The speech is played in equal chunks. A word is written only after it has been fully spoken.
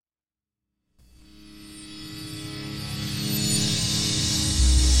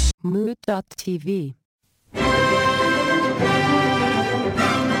Mood.tv.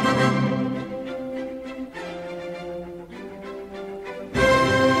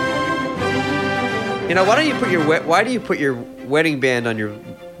 You know, why do you put your wedding band on your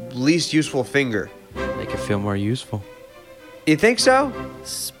least useful finger? Make it feel more useful. You think so?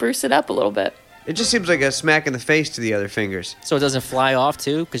 Spruce it up a little bit. It just seems like a smack in the face to the other fingers. So it doesn't fly off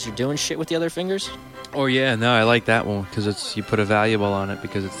too, because you're doing shit with the other fingers? Oh yeah, no, I like that one because you put a valuable on it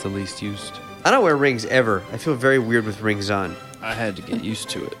because it's the least used. I don't wear rings ever. I feel very weird with rings on. I had to get used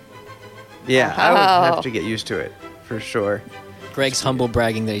to it. Yeah, I would Oh. have to get used to it, for sure. Greg's humble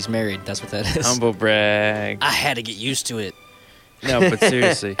bragging that he's married. That's what that is. Humble brag. I had to get used to it. No, but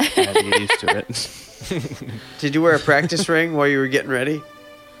seriously, I had to get used to it. Did you wear a practice ring while you were getting ready?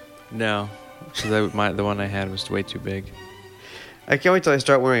 No, because the one I had was way too big. I can't wait till I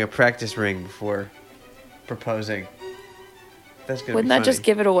start wearing a practice ring before proposing. That's gonna Wouldn't be that just funny.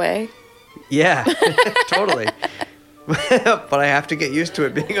 give it away? Yeah, totally. But I have to get used to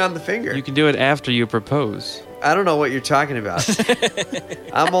it being on the finger. You can do it after you propose. I don't know what you're talking about.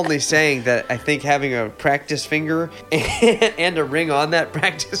 I'm only saying that I think having a practice finger and a ring on that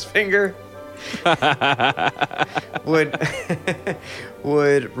practice finger would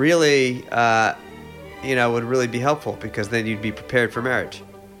really, would really be helpful because then you'd be prepared for marriage.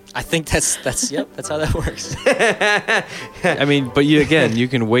 I think that's how that works. I mean, but you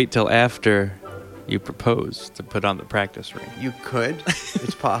can wait till after you propose to put on the practice ring. You could.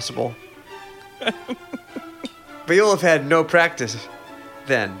 It's possible. But you'll have had no practice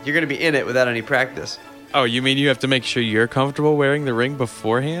then. You're going to be in it without any practice. Oh, you mean you have to make sure you're comfortable wearing the ring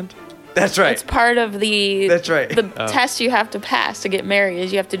beforehand? That's right. It's part of the That's right. the test you have to pass to get married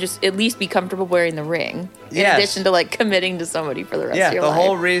is you have to just at least be comfortable wearing the ring. In Yes. addition to like committing to somebody for the rest Yeah, of your the life.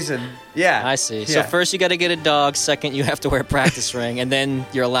 whole reason. Yeah. I see. Yeah. So first you got to get a dog. Second, you have to wear a practice ring, and then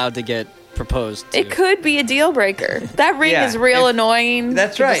you're allowed to get proposed to. It could be a deal breaker. That ring Yeah, is real if- annoying.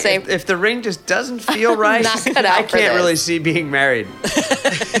 That's People right. say, If the ring just doesn't feel right, Not cut out I for can't this. really see being married.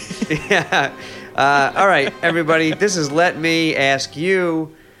 Yeah. All right, everybody. This is Let Me Ask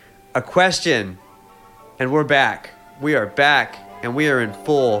You a Question. And we're back. We are back, and we are in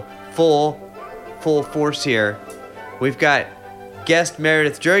full force here. We've got guest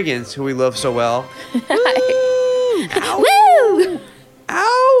Meredith Jurgens, who we love so well. Woo!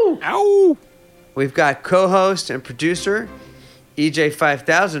 Ow! Ow! We've got co-host and producer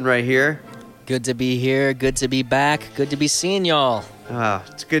EJ5000 right here. Good to be here. Good to be back. Good to be seeing y'all. Oh,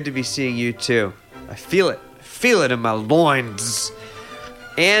 it's good to be seeing you too. I feel it. I feel it in my loins.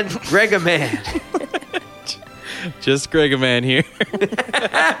 And Greg Man. Just Greg a man here.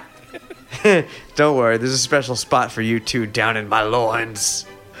 Don't worry, there's a special spot for you two down in my loins.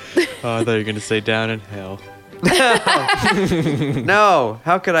 Oh, I thought you were going to say down in hell. No,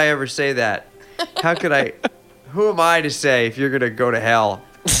 how could I ever say that? How could I? Who am I to say if you're going to go to hell?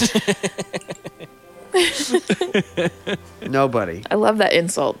 Nobody. I love that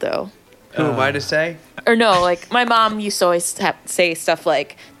insult though. Who am I to say? Or no, like my mom used to always say stuff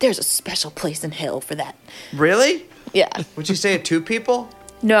like, "There's a special place in hell for that." Really? Yeah. Would you say it to people?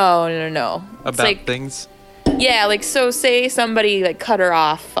 No. It's About like, things. yeah, like so. Say somebody like cut her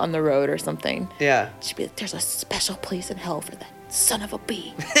off on the road or something. Yeah. She'd be like, "There's a special place in hell for that son of a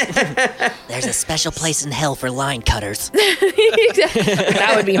bee." There's a special place in hell for line cutters.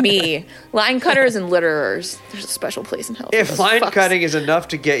 That would be me. Line cutters and litterers. There's a special place in hell. For If those line fucks. cutting is enough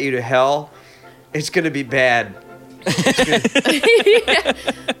to get you to hell, it's going to be bad.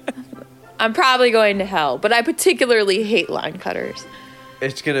 I'm probably going to hell, but I particularly hate line cutters.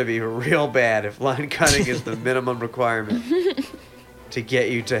 It's going to be real bad if line cutting is the minimum requirement to get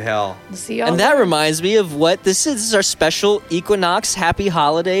you to hell. See y'all And that reminds me of what this is. This is our special Equinox Happy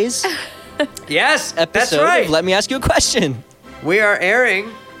Holidays Yes, episode that's right. of Let Me Ask You a Question. We are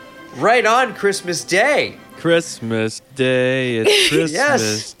airing right on Christmas Day. Christmas Day. It's Christmas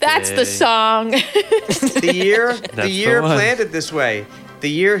Yes. That's Day. the song. The year, the one. planned it this way.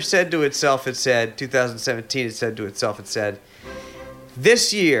 The year said to itself, 2017, it said to itself,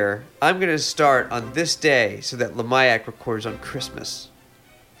 this year, I'm going to start on this day so that Lamayak records on Christmas.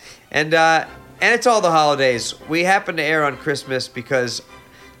 And it's all the holidays. We happen to air on Christmas because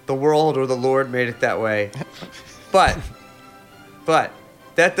the world or the Lord made it that way. But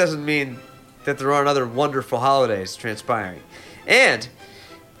that doesn't mean that there aren't other wonderful holidays transpiring. And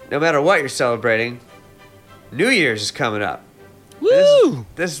no matter what you're celebrating, New Year's is coming up. Woo!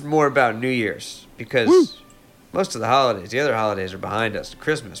 This is more about New Year's because most of the other holidays are behind us.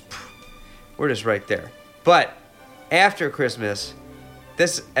 Christmas, we're just right there. But after Christmas,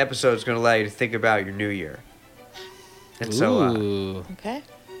 this episode is going to allow you to think about your New Year. And so Ooh. Okay.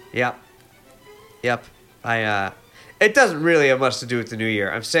 Yep. Yep. It doesn't really have much to do with the new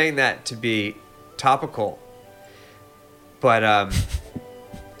year. I'm saying that to be topical. But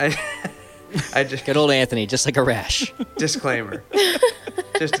I just Good old Anthony, just like a rash. disclaimer.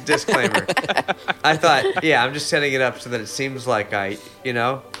 Just a disclaimer. I thought, yeah, I'm just setting it up so that it seems like you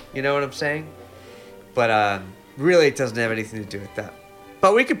know what I'm saying? But really it doesn't have anything to do with that.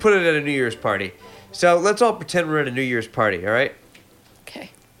 But we could put it at a New Year's party. So let's all pretend we're at a New Year's party, all right?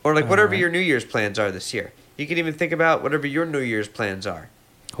 Okay. Or like whatever right. your New Year's plans are this year. You can even think about whatever your New Year's plans are.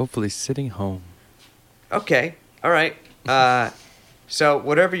 Hopefully sitting home. Okay. All right. So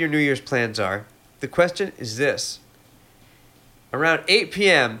whatever your New Year's plans are, the question is this. Around 8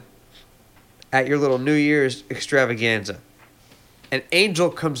 p.m. at your little New Year's extravaganza, an angel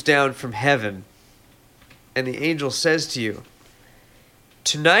comes down from heaven, and the angel says to you,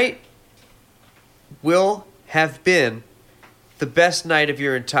 tonight will have been the best night of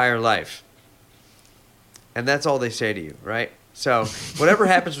your entire life. And that's all they say to you, right? So whatever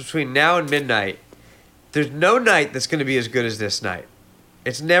happens between now and midnight, there's no night that's going to be as good as this night.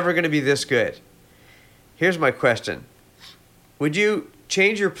 It's never going to be this good. Here's my question. Would you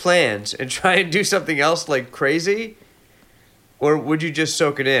change your plans and try and do something else like crazy? Or would you just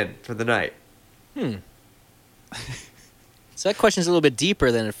soak it in for the night? So that question's a little bit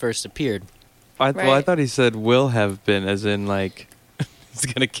deeper than it first appeared. Well, I Right. thought he said will have been, as in like it's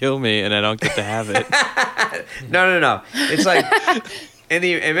gonna kill me and I don't get to have it. No. It's like in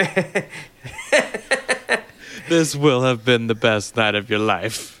the This will have been the best night of your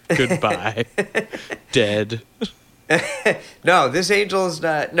life. Goodbye, dead. no. This angel is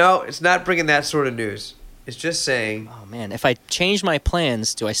not. No, it's not bringing that sort of news. It's just saying. Oh man, if I change my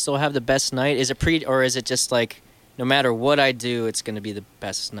plans, do I still have the best night? Is it or is it just like no matter what I do, it's going to be the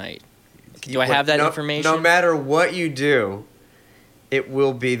best night? Do I have that information? No matter what you do, it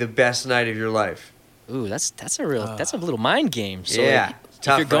will be the best night of your life. Ooh, that's a little mind game. So Yeah, like, it's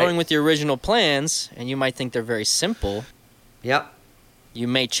tough, if you're going right? with your original plans, and you might think they're very simple, Yep. you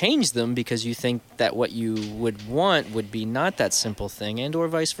may change them because you think that what you would want would be not that simple thing, and or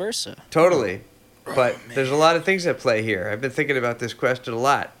vice versa. Totally. But there's a lot of things at play here. I've been thinking about this question a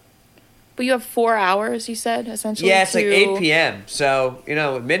lot. But you have 4 hours, you said, essentially. Yeah, it's like to- 8 p.m. So,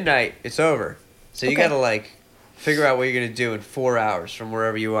 at midnight, it's over. So you Okay. got to, figure out what you're going to do in 4 hours from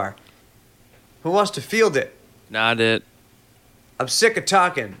wherever you are. Who wants to field it? Not it. I'm sick of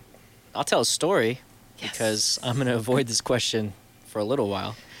talking. I'll tell a story because I'm going to avoid this question for a little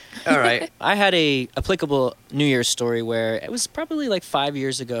while. All right. I had a applicable New Year's story where it was probably like 5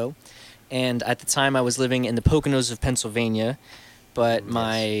 years ago, and at the time I was living in the Poconos of Pennsylvania, but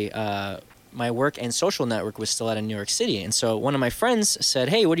my work and social network was still out in New York City. And so one of my friends said,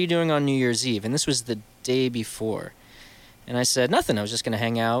 "Hey, what are you doing on New Year's Eve?" And this was the day before. And I said, "Nothing. I was just going to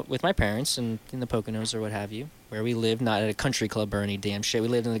hang out with my parents in the Poconos or what have you, where we lived, not at a country club or any damn shit. We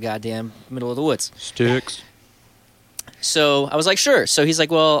lived in the goddamn middle of the woods." Sticks. So I was like, "Sure." So he's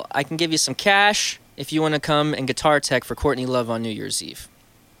like, "Well, I can give you some cash if you want to come and guitar tech for Courtney Love on New Year's Eve."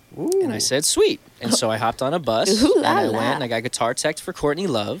 Ooh. And I said, "Sweet." And so I hopped on a bus Ooh and la I la. went and I got guitar teched for Courtney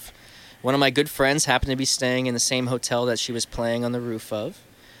Love. One of my good friends happened to be staying in the same hotel that she was playing on the roof of.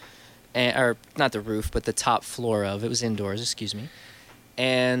 Or not the roof, but the top floor of. It was indoors, excuse me.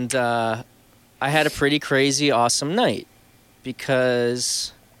 And I had a pretty crazy, awesome night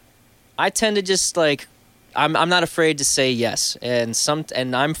because I tend to just I'm not afraid to say yes, and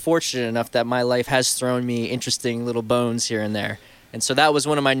I'm fortunate enough that my life has thrown me interesting little bones here and there. And so that was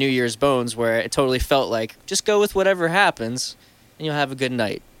one of my New Year's bones where it totally felt like just go with whatever happens and you'll have a good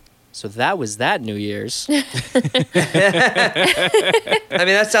night. So that was that New Year's. I mean,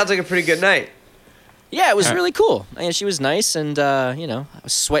 that sounds like a pretty good night. Yeah, it was really cool. And she was nice, and I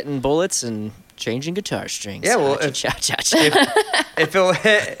was sweating bullets and changing guitar strings. Yeah, well, If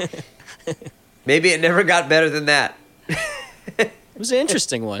it, maybe it never got better than that. it was an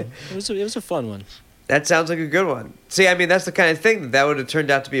interesting one. It was a fun one. That sounds like a good one. See, I mean, that's the kind of thing that would have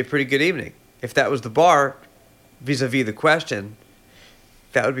turned out to be a pretty good evening. If that was the bar, vis-a-vis the question,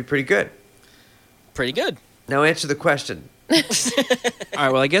 that would be pretty good. Pretty good. Now answer the question. All right,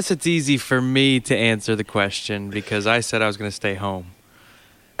 well, I guess it's easy for me to answer the question because I said I was going to stay home.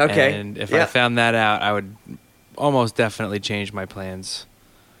 Okay. And if Yeah. I found that out, I would almost definitely change my plans.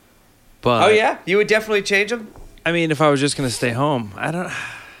 But Oh, yeah? You would definitely change them? I mean, if I was just going to stay home, I don't.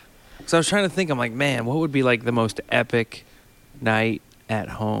 So I was trying to think. I'm like, man, what would be like the most epic night at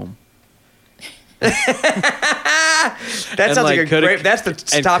home? That And, sounds like a could it- great... That's the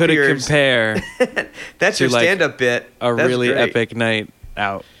and top could of it your... compare That's to, your like, stand-up bit. a That's really great. epic night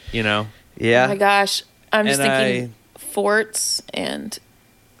out? You know. Yeah. Oh my gosh. I'm just And thinking forts and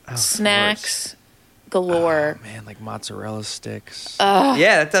snacks galore, Oh, man, like mozzarella sticks.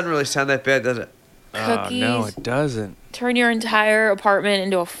 Yeah, that doesn't really sound that bad, does it? cookies. No, it doesn't. Turn your entire apartment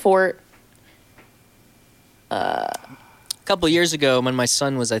into a fort. A couple years ago, when my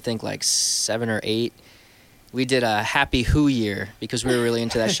son was, I think, like 7 or 8, we did a Happy Who year because we were really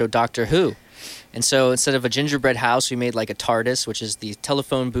into that show, Doctor Who. And so instead of a gingerbread house, we made like a TARDIS, which is the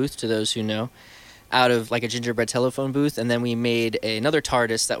telephone booth, to those who know, out of like a gingerbread telephone booth. And then we made another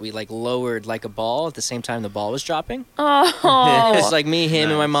TARDIS that we like lowered like a ball at the same time the ball was dropping. Oh, It was like me, him,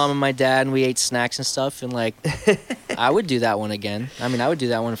 and my Nice. mom and my dad, and we ate snacks and stuff. And like, I would do that one again. I mean, I would do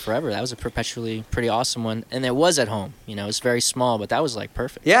that one forever. That was a perpetually pretty awesome one. And it was at home. You know, it was very small, but that was like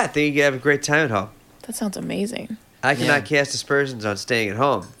perfect. Yeah, I think you have a great time at home. that sounds amazing. I cannot Yeah. cast aspersions on staying at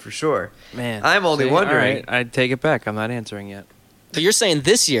home, for sure. Man, I'm only wondering- All right, I take it back. I'm not answering yet. But you're saying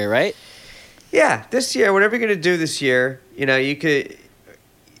this year, right? Yeah, this year, whatever you're going to do this year, you know, you could...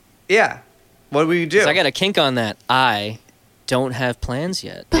 Yeah. What will you do? 'Cause I got a kink on that. I don't have plans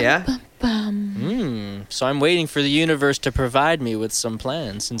yet. Yeah? So I'm waiting for the universe to provide me with some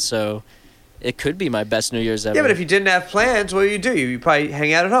plans, and so it could be my best New Year's ever. Yeah, but if you didn't have plans, what do? You probably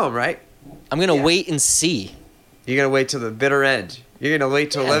hang out at home, right? I'm gonna Yeah. wait and see. You're going to wait till the bitter end. You're going to wait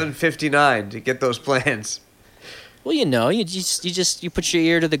till Yeah. 11:59 to get those plans. Well, you know, you put your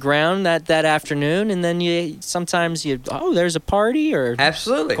ear to the ground that afternoon, and then sometimes there's a party, or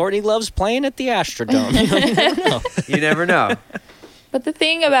Absolutely. Courtney Love's playing at the Astrodome. You know, you never know. You never know. But the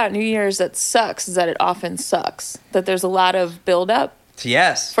thing about New Year's that sucks is that it often sucks. That there's a lot of buildup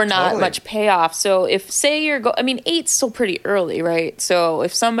Yes. for not totally. much payoff. So if say I mean, 8's still pretty early, right? So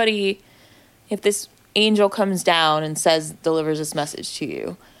if this angel comes down and delivers this message to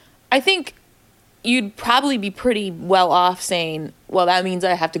you, I think you'd probably be pretty well off saying, well, that means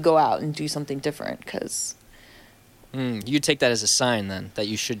I have to go out and do something different because, You take that as a sign then that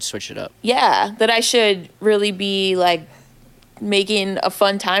you should switch it up. yeah, that I should really be like making a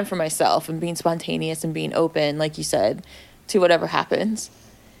fun time for myself and being spontaneous and being open, like you said, to whatever happens.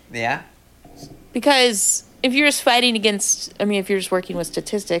 Yeah. Because if you're just if you're just working with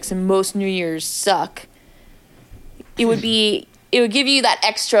statistics and most New Year's suck, it would give you that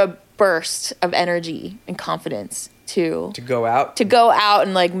extra burst of energy and confidence to To go out, go out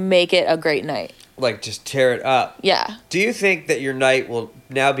and like make it a great night. like just tear it up. Yeah. Do you think that your night will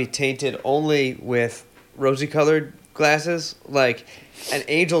now be tainted only with rosy-colored glasses? Like, an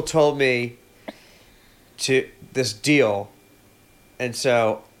angel told me to this deal, and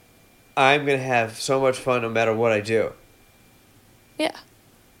so I'm gonna have so much fun no matter what I do. Yeah.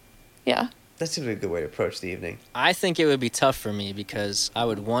 Yeah. That seems like a good way to approach the evening. I think it would be tough for me because I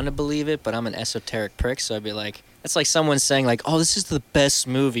would want to believe it, but I'm an esoteric prick, so I'd be like, it's like someone saying like, "Oh, this is the best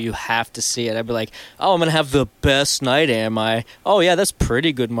movie, you have to see it." I'd be like, "Oh, I'm gonna have the best night, am I? Oh yeah, that's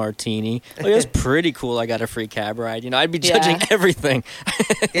pretty good martini. Oh yeah, that's pretty cool. I got a free cab ride." You know, I'd be judging Yeah. everything.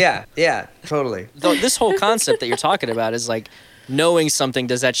 Yeah, totally. Though this whole concept that you're talking about is like knowing something,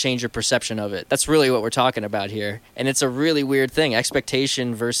 does that change your perception of it? That's really what we're talking about here, and it's a really weird thing.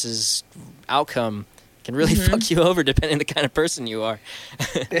 Expectation versus outcome can really fuck you over depending on the kind of person you are.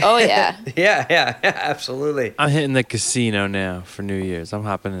 Oh yeah. Yeah, absolutely. I'm hitting the casino now for New Year's. I'm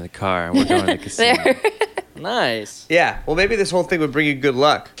hopping in the car and we're going to the casino. There. Nice. Yeah, well, maybe this whole thing would bring you good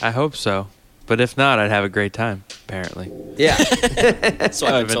luck. I hope so. But if not, I'd have a great time, apparently. Yeah. That's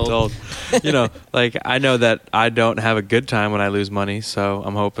what I've been told. You know, like, I know that I don't have a good time when I lose money, so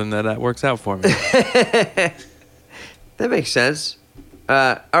I'm hoping that works out for me. That makes sense.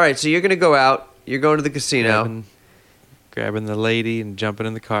 All right, so you're going to go out. You're going to the casino. Grabbing the lady and jumping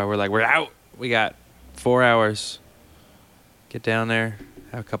in the car. We're like, we're out. We got 4 hours. Get down there,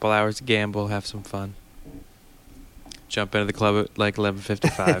 have a couple hours to gamble, have some fun. Jump into the club at like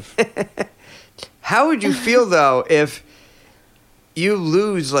 11:55. How would you feel, though, if you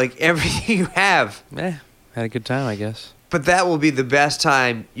lose, like, everything you have? Had a good time, I guess. But that will be the best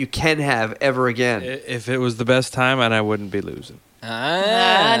time you can have ever again. If it was the best time, and I wouldn't be losing.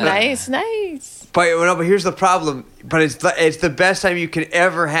 Nice. But here's the problem. But it's the best time you can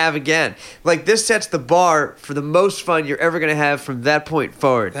ever have again. Like, this sets the bar for the most fun you're ever going to have from that point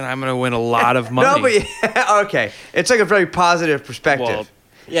forward. Then I'm going to win a lot of money. No, but okay. It's like a very positive perspective. Well,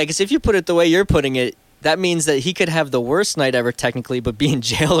 Yeah, because if you put it the way you're putting it, that means that he could have the worst night ever technically, but be in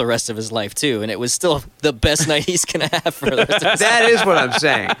jail the rest of his life too, and it was still the best night he's gonna have for the rest of his life. That is what I'm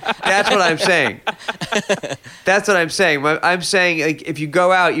saying. That's what I'm saying. That's what I'm saying. I'm saying, like, if you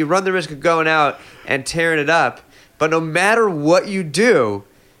go out, you run the risk of going out and tearing it up. But no matter what you do,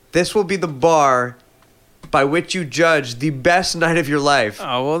 this will be the bar by which you judge the best night of your life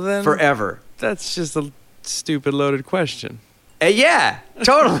oh, well then. forever. That's just a stupid loaded question. Yeah,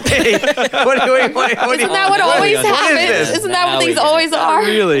 totally. What do you- Isn't that what always what is happens? this? Isn't that Now what we things get it. always are?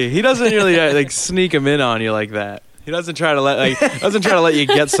 Really, he doesn't really like sneak him in on you like that. He doesn't try to let you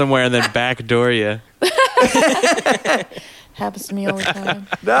get somewhere and then backdoor you. Happens to me all the time.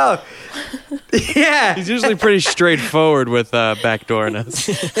 No. Yeah. He's usually pretty straightforward with backdooring us.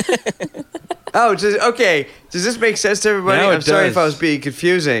 Oh, okay. Does this make sense to everybody? Now it I'm sorry does. if I was being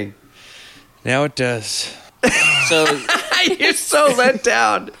confusing. Now it does. So You're so let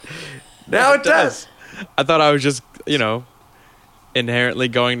down. Now it does. I thought I was just, inherently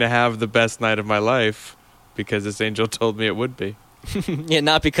going to have the best night of my life because this angel told me it would be. yeah,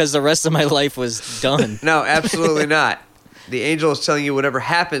 not because the rest of my life was done. No, absolutely not. The angel is telling you whatever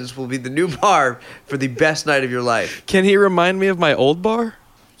happens will be the new bar for the best night of your life. Can he remind me of my old bar?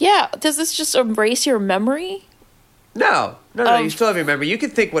 Yeah. Does this just erase your memory? No. You still have your memory. You can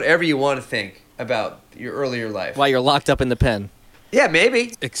think whatever you want to think about your earlier life. While you're locked up in the pen. Yeah,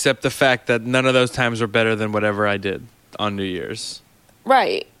 maybe. Except the fact that none of those times were better than whatever I did on New Year's.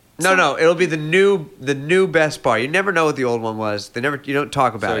 Right. No, it'll be the new best bar. You never know what the old one was. You don't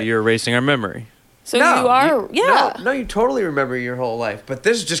talk about So it. you're erasing our memory. So No, you are, yeah. No, you totally remember your whole life. But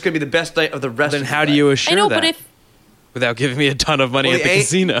this is just going to be the best night of the rest Then of how your do you life. assure I know, that? but if Without giving me a ton of money Well, at the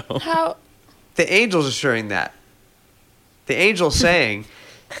casino. how The angel's assuring that. The angel's saying,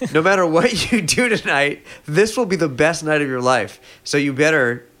 no matter what you do tonight, this will be the best night of your life. So you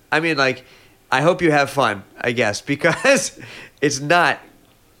better, I hope you have fun, I guess, because it's not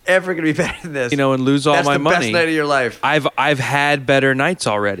ever going to be better than this. And lose all That's my the money. best night of your life. I've had better nights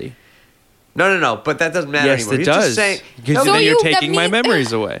already. No, but that doesn't matter Yes, anymore. it He's does. just saying, Because So then you're that taking my mean-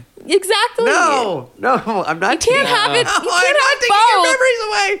 memories away. exactly? no, I'm not. You can't have it. No, You I'm can't not have taking both. your memories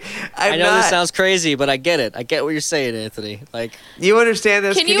away. I'm I know not. this sounds crazy, but I get it. I get what you're saying, Anthony. Like, You understand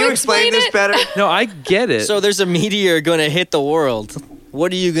this? Can you explain explain this it? better? No, I get it. so there's a meteor going to hit the world.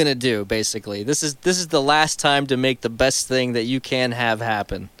 What are you going to do, basically? This is the last time to make the best thing that you can have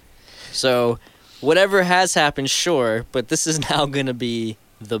happen. So whatever has happened, sure, but this is now going to be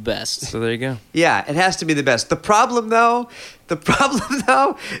the best. So there you go. Yeah, it has to be the best. The problem though,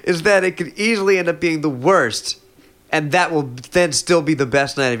 is that it could easily end up being the worst, and that will then still be the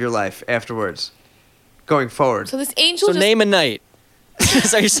best night of your life afterwards, going forward. So this angel So just name a night. Is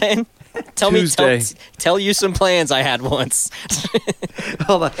that what you're saying? Tuesday. Tell you some plans I had once.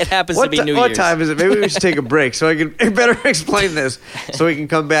 Hold on. It happens to be New What Year's. time is it? Maybe we should take a break so I can better explain this, so we can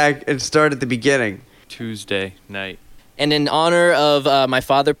come back and start at the beginning. Tuesday night. And in honor of my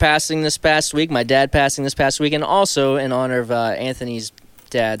father passing this past week, my dad passing this past week, and also in honor of Anthony's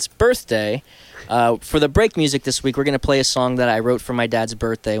dad's birthday, for the break music this week, we're going to play a song that I wrote for my dad's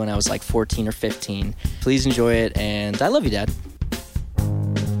birthday when I was like 14 or 15. Please enjoy it, and I love you, Dad.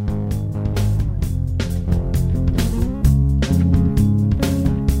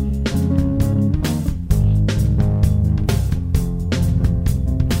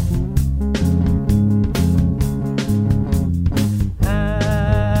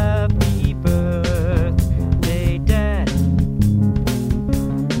 Happy birthday, Dad.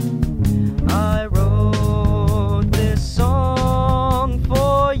 I wrote this song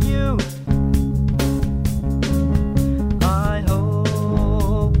for you. I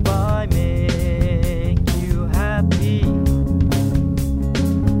hope I make you happy.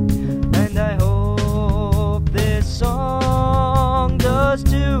 And I hope this song does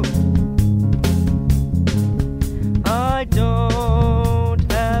too. I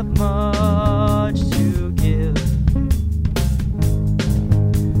don't have much to give,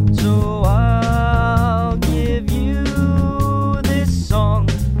 so I'll give you this song.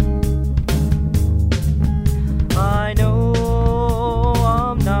 I know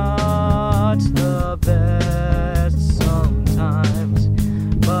I'm not the best sometimes,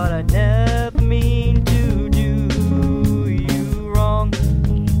 but I never mean to do you wrong.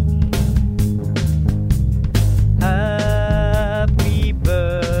 Happy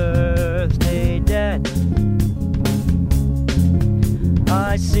birthday, Dad.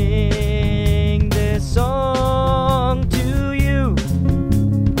 I sing this song to you.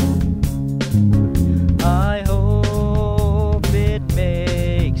 I hope it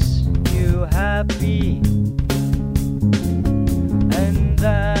makes you happy, and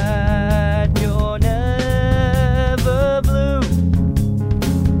that you're never blue.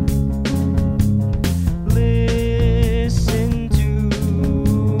 Listen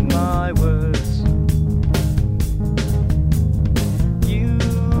to my words.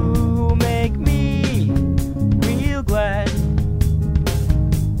 You make me real glad,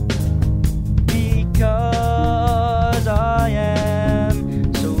 because I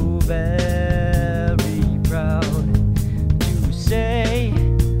am so very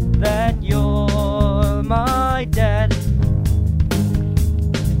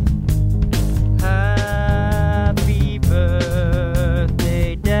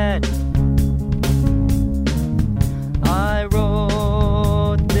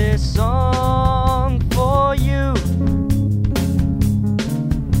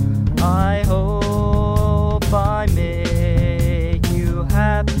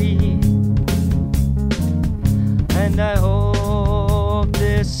quietly. And I hope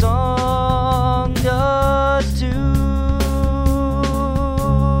this song does too.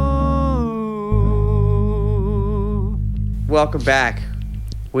 Welcome back.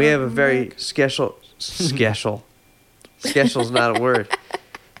 We have a very special. Special's not a word.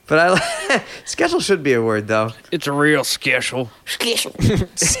 But special should be a word, though. It's a real special.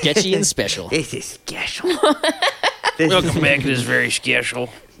 Sketchy and special. This is special. Welcome back to this very special.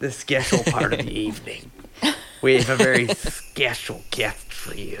 The special part of the evening. We have a very special gift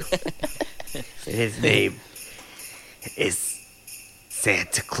for you. And his name is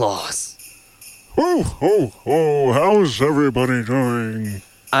Santa Claus. Ho, ho, ho. How's everybody doing?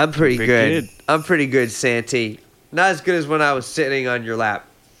 I'm pretty Pretty good. I'm pretty good, Santy. Not as good as when I was sitting on your lap.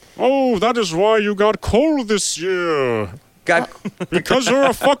 Oh, that is why you got cold this year. Got, Because you're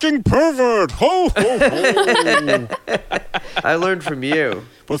a fucking pervert. Ho, ho, ho. I learned from you.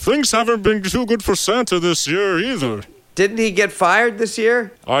 But things haven't been too good for Santa this year either. Didn't he get fired this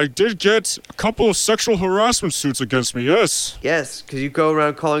year? I did get a couple of sexual harassment suits against me, yes. Yes, because you go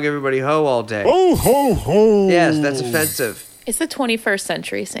around calling everybody ho all day. Ho, ho, ho. Yes, that's offensive. It's the 21st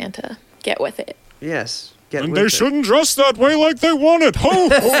century, Santa. Get with it. Yes. Get And with they it. shouldn't dress that way like they want it. Ho,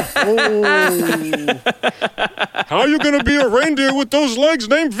 ho, ho. How you gonna be a reindeer with those legs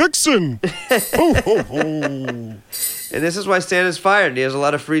named Vixen? Ho, ho, ho. And this is why Santa's fired. And he has a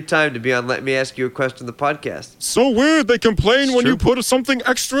lot of free time to be on Let Me Ask You a Question, the podcast. So weird they complain It's when true. you put something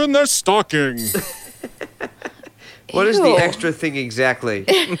extra in their stocking. What is the Ew. extra thing exactly?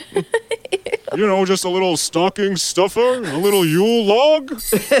 You know, just a little stocking stuffer, a little Yule log,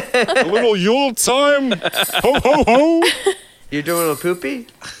 a little Yule time. Ho, ho, ho. You're doing a poopy?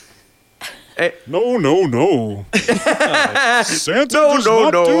 No, no, no. Santa No, does no,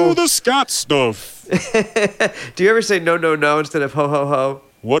 not no. do the scat stuff. Do you ever say no, no, no instead of ho, ho, ho?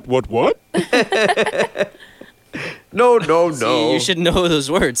 What? No, no, See, no. you should know those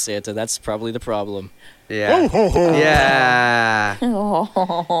words, Santa. That's probably the problem. Ho, Yeah. ho, ho. Yeah.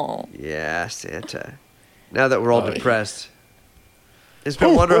 Oh. Yeah, Santa. Now that we're all Oh, depressed. It's been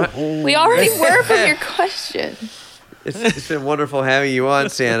Ho, ho, wonderful. ho. We already were from your question. It's been wonderful having you on,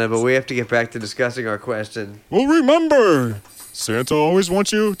 Santa, but we have to get back to discussing our question. Well, remember, Santa always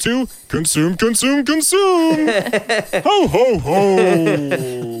wants you to consume, consume, consume. Ho, ho, ho.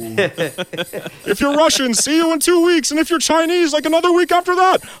 If you're Russian, see you in 2 weeks. And if you're Chinese, like another week after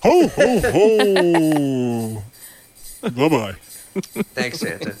that. Ho, ho, ho. Bye-bye. Thanks,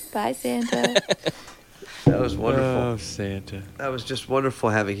 Santa. Bye, Santa. That was wonderful. Oh, Santa. That was just wonderful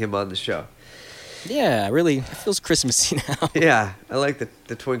having him on the show. Yeah, really, it feels Christmassy now. Yeah, I like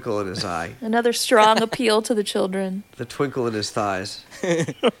the twinkle in his eye, Another strong appeal to the children. the twinkle in his thighs.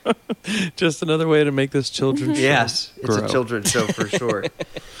 Just another way to make this children's show Yes, it's grow. a children's show for sure.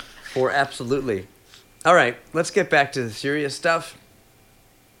 For absolutely. All right, let's get back to the serious stuff,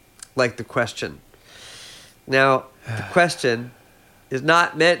 like the question. Now, the question is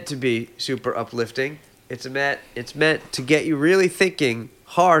not meant to be super uplifting. It's meant to get you really thinking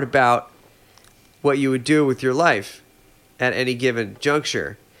hard about what you would do with your life at any given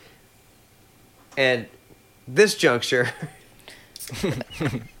juncture. And this juncture,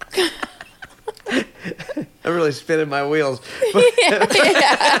 I'm really spinning my wheels.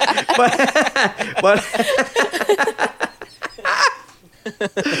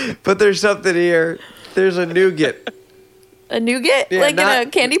 But there's something here. There's a nougat. A nougat? Yeah, like in not- a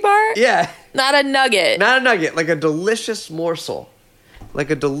candy bar? Yeah, Not a nugget. not a nugget, like a delicious morsel. Like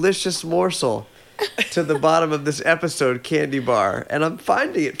a delicious morsel to the bottom of this episode candy bar. And I'm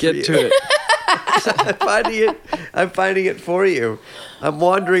finding it for you. Get to it. I'm finding it for you. I'm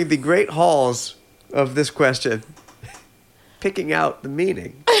wandering the great halls of this question, picking out the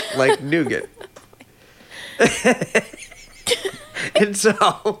meaning, like nougat. And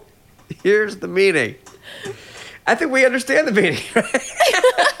so, here's the meaning. I think we understand the meaning,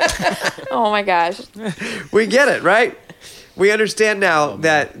 right? Oh my gosh. We get it, right? We understand now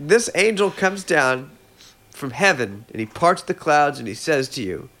that this angel comes down from heaven and he parts the clouds and he says to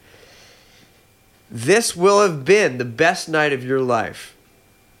you, this will have been the best night of your life.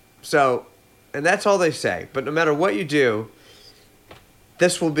 So, and that's all they say. But no matter what you do,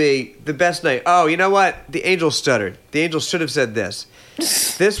 this will be the best night. Oh, you know what? The angel stuttered. The angel should have said this.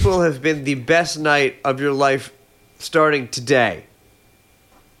 This will have been the best night of your life starting today.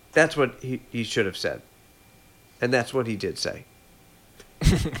 That's what he should have said. And that's what he did say.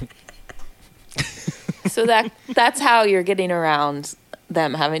 So that's how you're getting around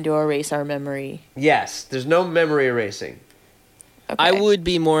them having to erase our memory. Yes, there's no memory erasing. I would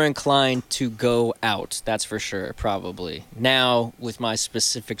be more inclined to go out. That's for sure. Probably now with my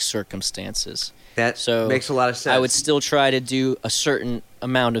specific circumstances. That So makes a lot of sense. I would still try to do a certain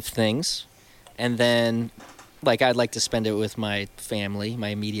amount of things, and then, like, I'd like to spend it with my family, my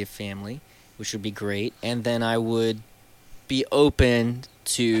immediate family, which would be great. And then I would be open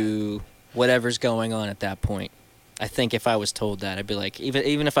to whatever's going on at that point. I think if I was told that, I'd be like,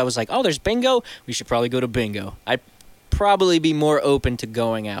 even if I was like, oh, there's bingo, we should probably go to bingo. I'd probably be more open to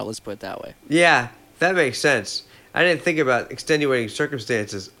going out. Let's put it that way. Yeah, that makes sense. I didn't think about extenuating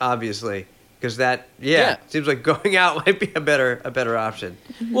circumstances, obviously, because that Yeah. seems like going out might be a better option.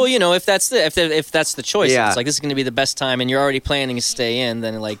 Well, you know, if that's the choice, Yeah. it's like this is going to be the best time, and you're already planning to stay in.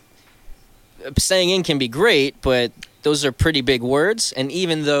 Then like staying in can be great, but those are pretty big words. And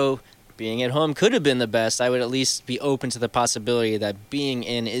even though being at home could have been the best, I would at least be open to the possibility that being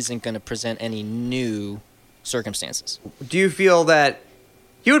in isn't going to present any new circumstances. Do you feel that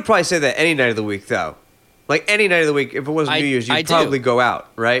you would probably say that any night of the week, though? Like any night of the week, if it wasn't I- New Year's, I you'd do. probably go out,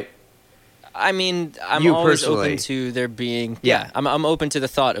 right? I mean, I'm You always personally. open to there being. Yeah. Yeah, I'm open to the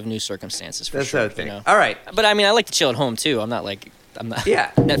thought of new circumstances for That's sure. the other thing. You know? All right. But I mean, I like to chill at home too. I'm not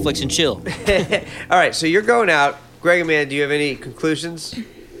Yeah. Netflix and chill. All right, so you're going out. Greg and Man, do you have any conclusions?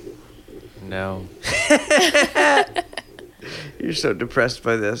 No, You're so depressed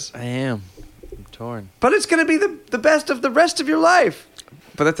by this. I am. I'm torn. But it's going to be the best of the rest of your life.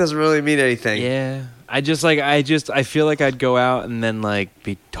 But that doesn't really mean anything. Yeah, I feel like I'd go out and then like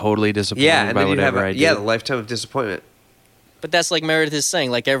be totally disappointed Yeah, and by then you'd have whatever I the did. lifetime of disappointment. But that's like Meredith is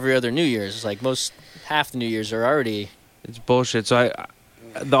saying, like every other New Year's. It's like half the New Year's are already. It's bullshit. So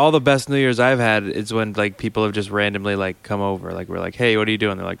all the best New Year's I've had is when like people have just randomly like come over. Like we're like, hey, what are you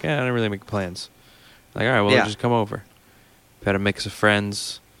doing? They're like, yeah, I didn't really make plans. Like, all right, well, Yeah. just come over. We've had a mix of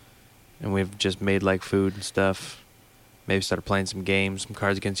friends, and we've just made like food and stuff. Maybe started playing some games, some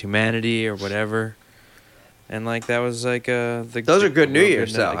Cards Against Humanity or whatever. And like that was like Those are good New real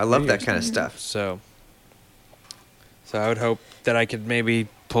Year's, night, though. like, I love New that Year's. kind of stuff. So I would hope that I could maybe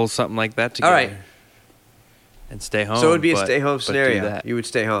pull something like that All together. right. And stay home. So it would be a but- stay-home but do scenario. that. You would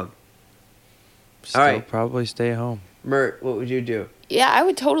stay home. Still right. probably stay home. Mert, what would you do? Yeah, I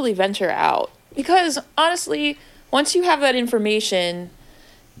would totally venture out because honestly, once you have that information,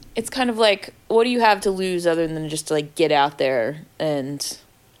 it's kind of like, what do you have to lose other than just to like get out there? And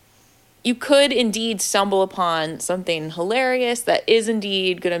you could indeed stumble upon something hilarious that is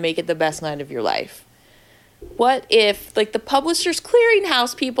indeed going to make it the best night of your life. What if like the Publishers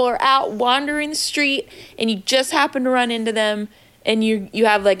Clearinghouse people are out wandering the street and you just happen to run into them and you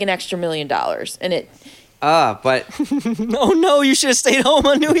have like an extra $1 million and it But Oh no! You should have stayed home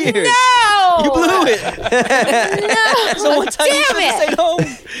on New Year's. no You blew it. no So one time you damn should have it stayed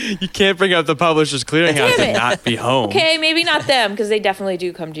home. You can't bring up the Publishers Clearinghouse Damn it. and not be home. Okay, maybe not them because they definitely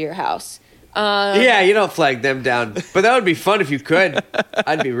do come to your house. yeah, you don't flag them down. But that would be fun if you could.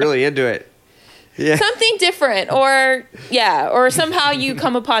 I'd be really into it. Yeah. Something different, or somehow you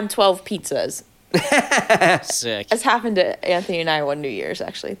come upon 12 pizzas, Sick. as happened to Anthony and I one New Year's.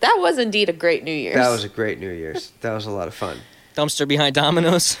 Actually, that was indeed a great New Year's. That was a great New Year's. That was a lot of fun. Dumpster behind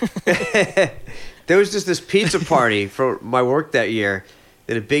Domino's. There was just this pizza party for my work that year.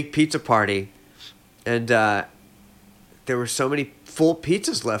 They had a big pizza party, and there were so many full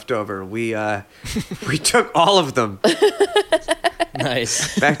pizzas left over. We took all of them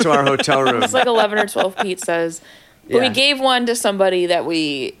Nice. back to our hotel room. It was like 11 or 12 pizzas. But Yeah. we gave one to somebody that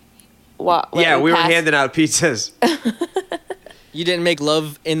we. Yeah, we were passed. handing out pizzas. You didn't make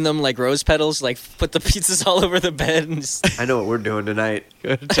love in them like rose petals, like put the pizzas all over the bed and just. I know what we're doing tonight.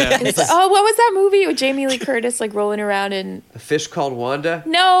 Good job. It's like, oh, what was that movie with Jamie Lee Curtis like rolling around in? A fish called Wanda.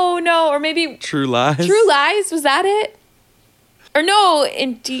 No, or maybe True Lies. True Lies. Was that it? Or no,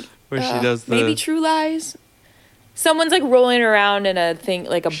 Where she does the. maybe True Lies. Someone's like rolling around in a thing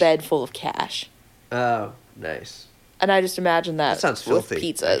like a bed full of cash, Oh, nice. and I just imagine That sounds with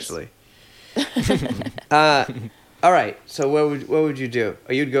filthy. pizzas. Actually. All right. So what would you do?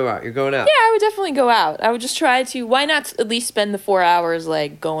 Oh, you'd go out. You're going out. Yeah, I would definitely go out. I would just try to. Why not at least spend the 4 hours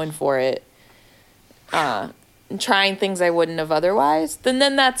like going for it, and trying things I wouldn't have otherwise. Then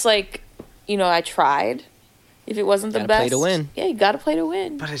that's like, I tried. If it wasn't the Gotta best, play to win. Yeah, you got to play to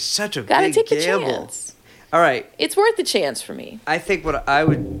win. But it's such a Got to big take the gamble. chance. All right. It's worth the chance for me. I think what I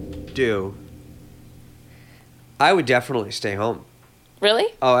would do, I would definitely stay home. Really?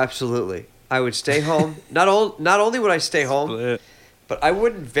 Oh, absolutely. I would stay home. Not only would I stay home, Split. but I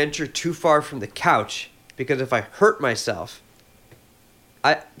wouldn't venture too far from the couch because if I hurt myself,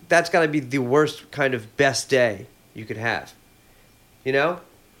 that's got to be the worst kind of best day you could have. You know?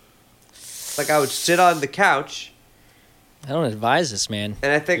 Like I would sit on the couch I don't advise this, man.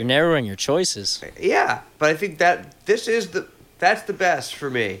 And I think You're narrowing your choices. Yeah, but I think that's the best for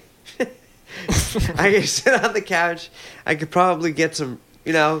me. I can sit on the couch. I could probably get some,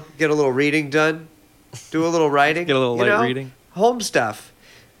 get a little reading done, do a little writing, Get a little light reading. home stuff.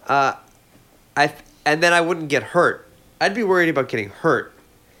 And then I wouldn't get hurt. I'd be worried about getting hurt.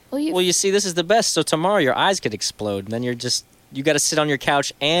 Well, Well, you see, this is the best. So tomorrow your eyes could explode. And then you got to sit on your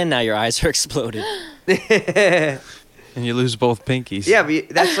couch and now your eyes are exploded. And you lose both pinkies. Yeah, but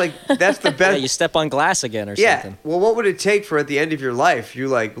that's the Yeah, best. you step on glass again or Yeah. something. Well, what would it take for at the end of your life, you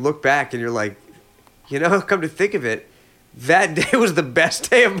look back and you're like, come to think of it, that day was the best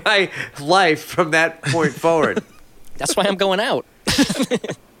day of my life from that point forward. That's why I'm going out.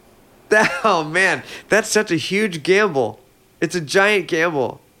 Oh man, that's such a huge gamble. It's a giant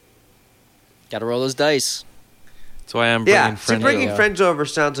gamble. Got to roll those dice. That's why I'm bringing Yeah, so friends. bringing over. friends over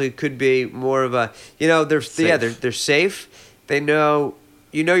sounds like it could be more of a, they're safe. They know,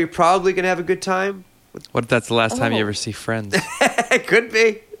 you're probably gonna have a good time. What if that's the last time you Oh. ever see friends? It could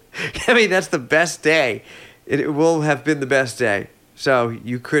be. I mean, that's the best day. It will have been the best day. So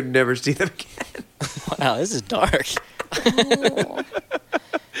you could never see them again. Wow, this is dark.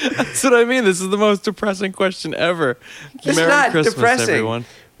 That's what I mean. This is the most depressing question ever. It's Merry not Christmas, depressing. everyone.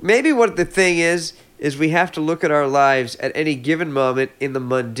 Maybe what the thing is we have to look at our lives at any given moment in the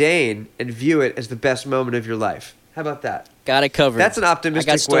mundane and view it as the best moment of your life. How about that? Got it covered. That's an optimistic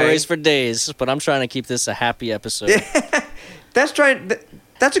I got stories way. for days, but I'm trying to keep this a happy episode. That's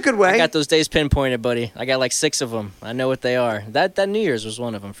a good way. I got those days pinpointed, buddy. I got like 6 of them. I know what they are. That New Year's was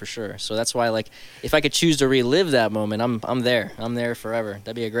one of them for sure. So that's why, if I could choose to relive that moment, I'm there. I'm there forever.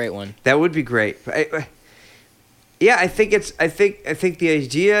 That'd be a great one. That would be great. I think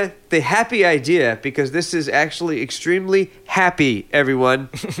the happy idea, because this is actually extremely happy, everyone.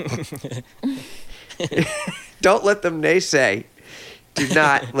 Don't let them naysay. Do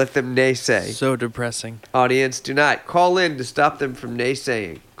not let them naysay. So depressing. Audience, do not call in to stop them from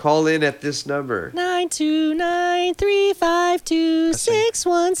naysaying. Call in at this number.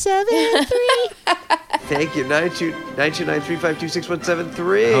 929-352-6173. Thank you.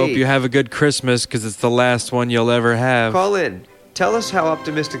 929-352-6173. I hope you have a good Christmas because it's the last one you'll ever have. Call in. Tell us how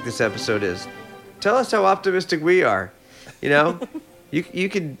optimistic this episode is. Tell us how optimistic we are. You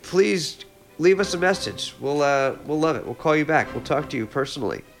can please leave us a message. We'll love it. We'll call you back. We'll talk to you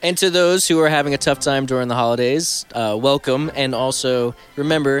personally. And to those who are having a tough time during the holidays, welcome. And also,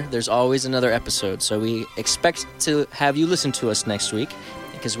 remember, there's always another episode. So we expect to have you listen to us next week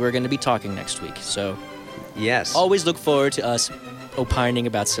because we're going to be talking next week. So Yes. always look forward to us opining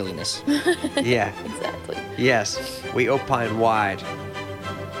about silliness. Yeah. Exactly. Yes. We opine wide.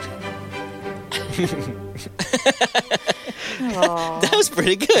 That was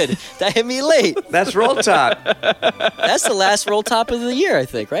pretty good. That hit me late. That's Roll Top. That's the last roll top of the year, I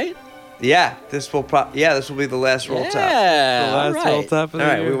think, right? Yeah. This will be the last Roll Top. Yeah. The last all roll right. top of All the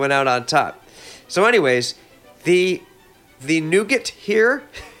right, year. we went out on top. So, anyways, the nougat here,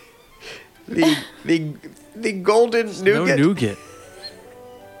 the golden No nougat. nougat.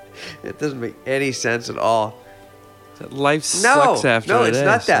 It doesn't make any sense at all. Life sucks after no, today, it's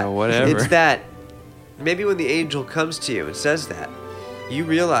not that. so whatever. It's that. Maybe when the angel comes to you and says that, you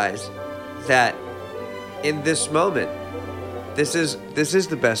realize that in this moment, this is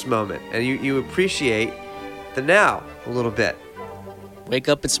the best moment, and you appreciate the now a little bit. Wake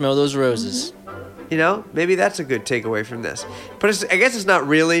up and smell those roses. Maybe that's a good takeaway from this. But I guess it's not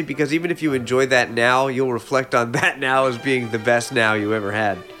really, because even if you enjoy that now, you'll reflect on that now as being the best now you ever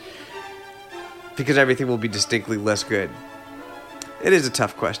had. Because everything will be distinctly less good. It is a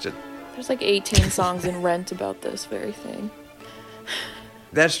tough question. There's like 18 songs in Rent about this very thing.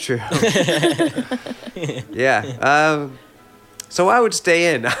 That's true. Yeah. So I would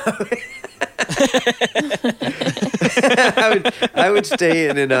stay in. I would stay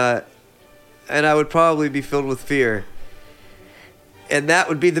in, and I would probably be filled with fear. And that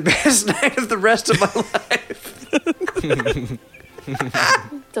would be the best night of the rest of my life.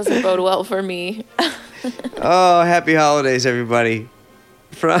 Doesn't bode well for me. Oh, happy holidays, everybody.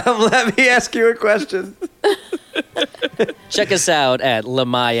 From Let Me Ask You a Question. Check us out at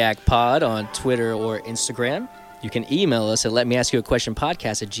Lamayak Pod on Twitter or Instagram. You can email us at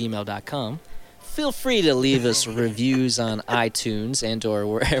letmeaskyouaquestionpodcast@gmail.com. Feel free to leave us reviews on iTunes and or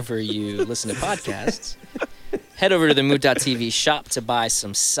wherever you listen to podcasts. Head over to the Moot.tv shop to buy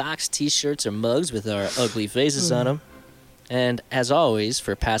some socks, t-shirts, or mugs with our ugly faces on them. And as always,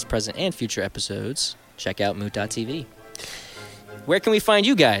 for past, present, and future episodes, check out Moot.tv. Where can we find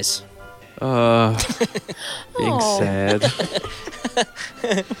you guys? Being Oh. sad.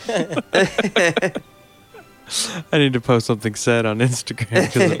 I need to post something sad on Instagram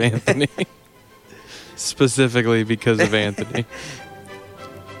because of Anthony. Specifically because of Anthony.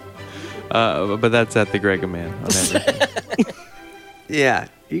 But that's at the Gregaman on everything. Yeah,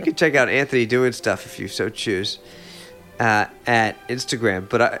 you can check out Anthony doing stuff if you so choose at Instagram.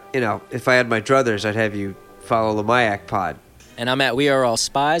 But if I had my druthers, I'd have you follow Lamayak Pod. And I'm at We Are All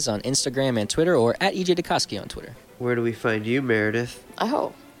Spies on Instagram and Twitter, or at EJ Dukoski on Twitter. Where do we find you, Meredith?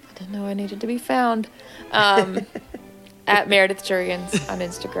 Oh, I didn't know I needed to be found. At Meredith Jurgens on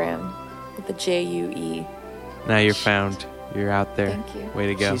Instagram with the JUE. Now you're found. You're out there. Thank you. Way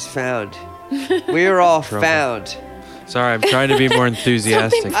to go. She's found. We are all Trouble. found. Sorry, I'm trying to be more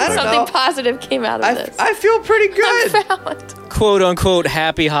enthusiastic. I don't know. Something positive came out of this. I feel pretty good. I'm found. Quote unquote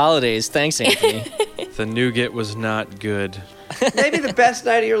happy holidays. Thanks, Anthony. The nougat was not good. Maybe the best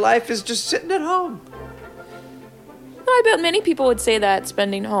night of your life is just sitting at home. No, I bet many people would say that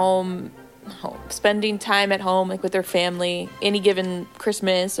spending time at home, like with their family, any given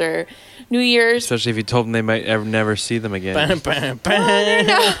Christmas or New Year's. Especially if you told them they might ever never see them again. Bam, bam,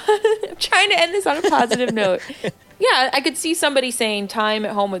 bam. I'm trying to end this on a positive note. Yeah, I could see somebody saying time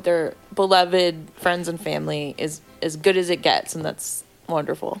at home with their beloved friends and family is as good as it gets, and that's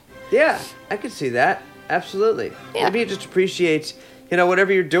wonderful. Yeah, I could see that. Absolutely. Yeah. Maybe it just appreciates,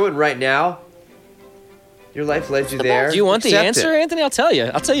 whatever you're doing right now. Your life led you there. Do you want the Accept answer, it. Anthony? I'll tell you.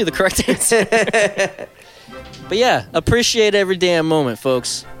 I'll tell you the correct answer. But yeah, appreciate every damn moment,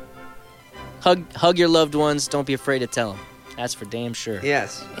 folks. Hug your loved ones. Don't be afraid to tell them. That's for damn sure.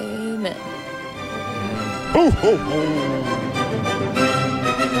 Yes. Amen. Ho, ho, ho.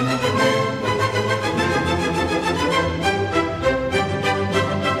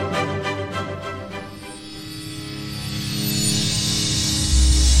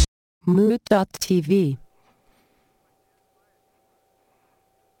 Mood.tv.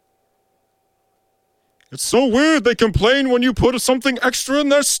 It's so weird they complain when you put something extra in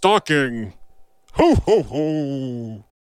their stocking. Ho, ho, ho.